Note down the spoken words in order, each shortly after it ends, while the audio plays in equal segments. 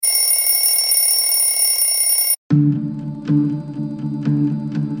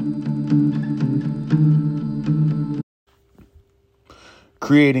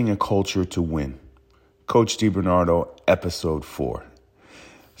Creating a Culture to Win. Coach DiBernardo, episode 4.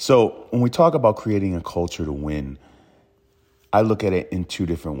 So when we talk about creating a culture to win, I look at it in two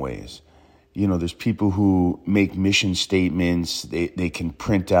different ways. You know, there's people who make mission statements. They can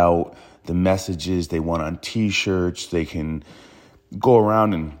print out the messages they want on T-shirts. They can go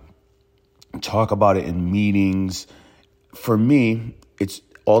around and talk about it in meetings. For me, it's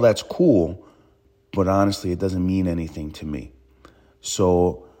all that's cool, but honestly, it doesn't mean anything to me.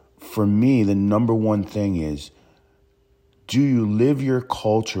 So for me, the number one thing is, do you live your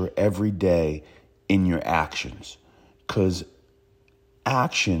culture every day in your actions? Because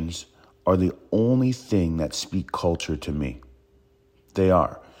actions are the only thing that speak culture to me. They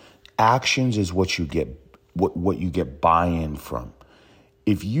are. Actions is what you get, what you get buy-in from.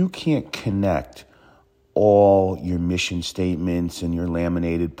 If you can't connect all your mission statements and your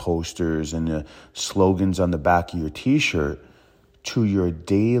laminated posters and the slogans on the back of your T-shirt to your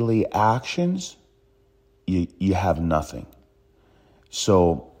daily actions, you have nothing.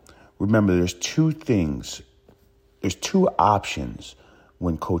 So remember, there's two options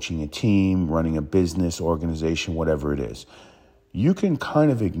when coaching a team, running a business, organization, whatever it is. You can kind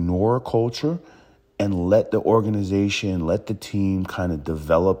of ignore culture and let the organization, let the team kind of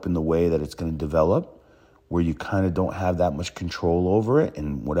develop in the way that it's going to develop, where you kind of don't have that much control over it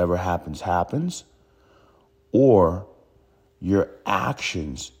and whatever happens, happens. Or your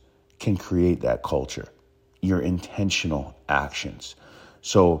actions can create that culture, your intentional actions.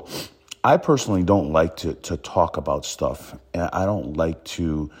 So I personally don't like to talk about stuff. And I don't like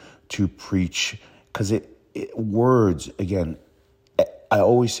to preach, because words, again, I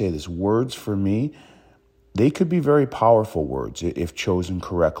always say this, words for me, they could be very powerful words if chosen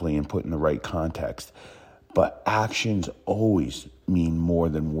correctly and put in the right context. But actions always mean more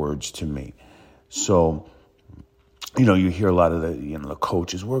than words to me. So, you know, you hear a lot of the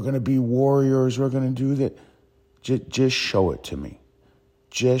coaches, we're going to be warriors, we're going to do that. Just show it to me.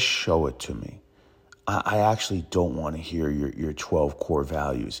 Just show it to me. I actually don't want to hear your 12 core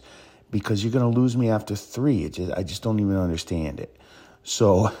values, because you're going to lose me after 3. I just don't even understand it.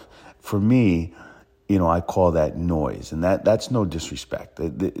 So for me, you know, I call that noise, and that's no disrespect.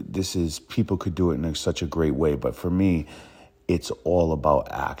 This is, people could do it in such a great way, but for me, it's all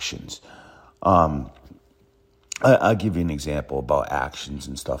about actions. I'll give you an example about actions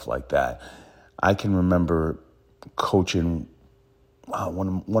and stuff like that. I can remember coaching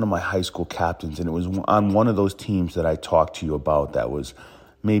one of my high school captains, and it was on one of those teams that I talked to you about that was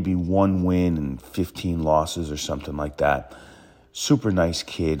maybe 1 win and 15 losses or something like that. Super nice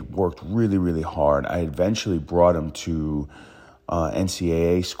kid, worked really, really hard. I eventually brought him to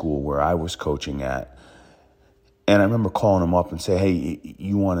NCAA school where I was coaching at. And I remember calling him up and say, hey,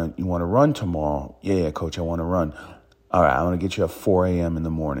 you want to run tomorrow? Yeah, coach, I want to run. All right, I'm going to get you at 4 a.m. in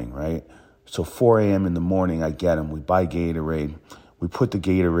the morning, right? So 4 a.m. in the morning, I get him. We buy Gatorade. We put the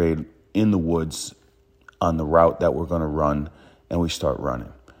Gatorade in the woods on the route that we're going to run, and we start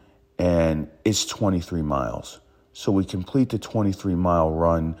running. And it's 23 miles. So we complete the 23-mile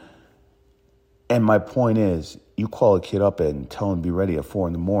run. And my point is, you call a kid up and tell him to be ready at 4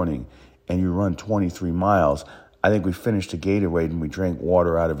 in the morning, and you run 23 miles. I think we finished the Gatorade and we drank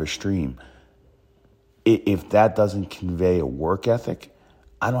water out of a stream. If that doesn't convey a work ethic,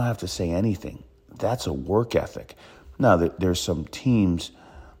 I don't have to say anything. That's a work ethic. Now, there's some teams,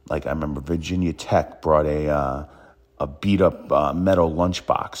 like I remember Virginia Tech brought a beat-up metal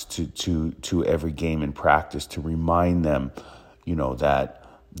lunchbox to every game in practice to remind them, you know, that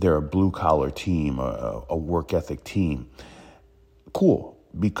they're a blue-collar team, a work ethic team. Cool,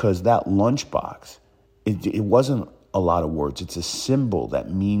 because that lunchbox, it wasn't a lot of words. It's a symbol that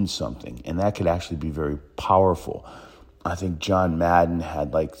means something, and that could actually be very powerful. I think John Madden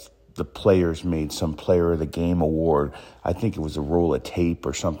had, like, the players made some player of the game award. I think it was a roll of tape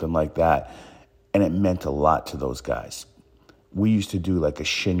or something like that. And it meant a lot to those guys. We used to do like a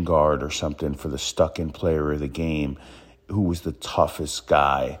shin guard or something for the stuck-in player of the game, who was the toughest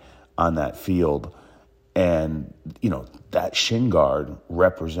guy on that field. And, you know, that shin guard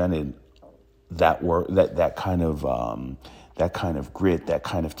represented that work, that kind of grit, that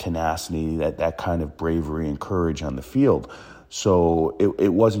kind of tenacity, that kind of bravery and courage on the field. So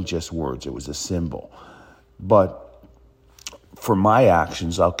it wasn't just words; it was a symbol. But for my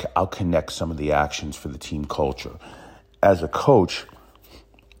actions, I'll connect some of the actions for the team culture. As a coach,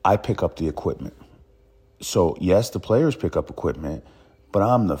 I pick up the equipment. So yes, the players pick up equipment, but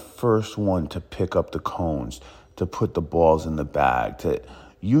I'm the first one to pick up the cones, to put the balls in the bag, to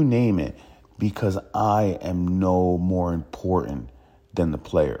you name it, because I am no more important than the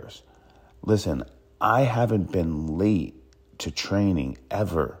players. Listen, I haven't been late to training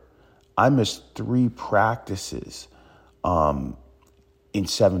ever. I missed 3 practices in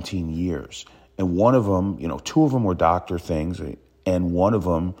 17 years. And one of them, 2 of them were doctor things. And one of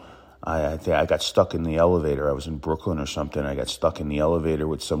them, I got stuck in the elevator. I was in Brooklyn or something. I got stuck in the elevator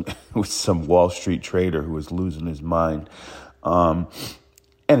with some with some Wall Street trader who was losing his mind. And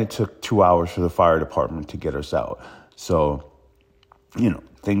it took 2 hours for the fire department to get us out. So,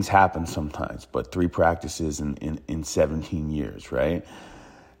 things happen sometimes, but 3 practices in 17 years, right?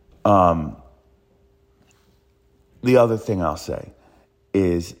 The other thing I'll say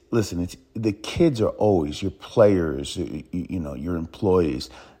is, listen, the kids are always, your players, your employees,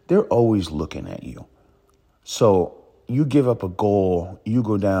 they're always looking at you. So you give up a goal, you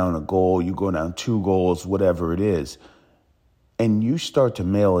go down a goal, you go down 2 goals, whatever it is, and you start to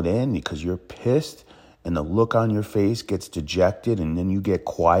mail it in because you're pissed and the look on your face gets dejected, and then you get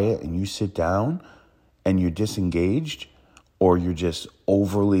quiet and you sit down and you're disengaged, or you're just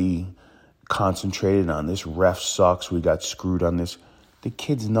overly concentrated on this ref sucks, we got screwed on this. The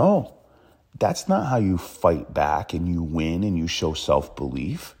kids know that's not how you fight back and you win and you show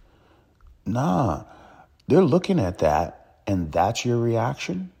self-belief. Nah, they're looking at that and that's your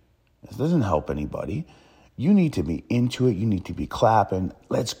reaction. This doesn't help anybody. You need to be into it. You need to be clapping.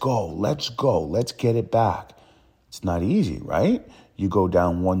 Let's go. Let's get it back. It's not easy, right? You go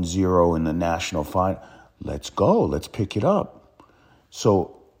down 1-0 in the national final. Let's go. Let's pick it up.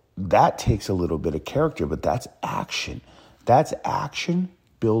 So that takes a little bit of character, but that's action. That's action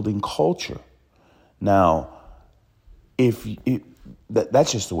building culture. Now,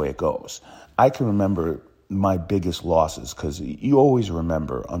 that's just the way it goes. I can remember my biggest losses, because you always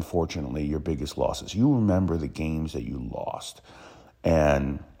remember, unfortunately, your biggest losses. You remember the games that you lost.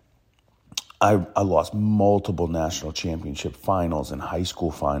 And I lost multiple national championship finals and high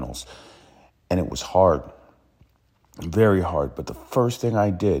school finals, and it was hard, very hard. But the first thing I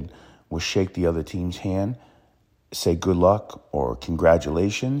did was shake the other team's hand, say good luck or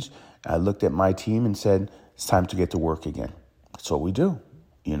congratulations. I looked at my team and said, it's time to get to work again. That's what we do,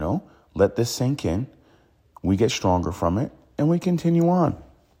 let this sink in. We get stronger from it and we continue on.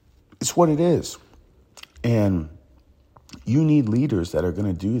 It's what it is. And you need leaders that are going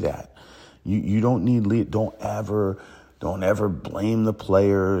to do that. You don't need don't ever blame the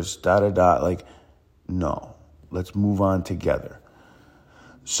players, Like, no, let's move on together.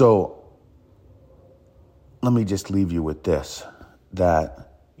 So let me just leave you with this,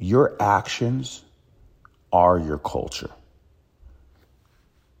 that your actions are your culture.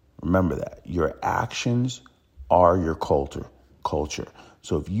 Remember that. Your actions are your culture.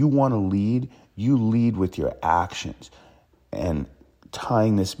 So if you want to lead, you lead with your actions. And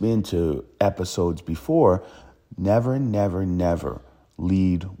tying this into episodes before, never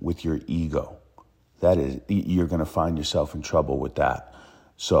lead with your ego. That is, you're going to find yourself in trouble with that.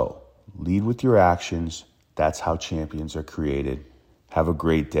 So lead with your actions. That's how champions are created. Have a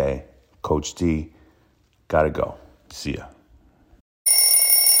great day. Coach D, gotta go. See ya.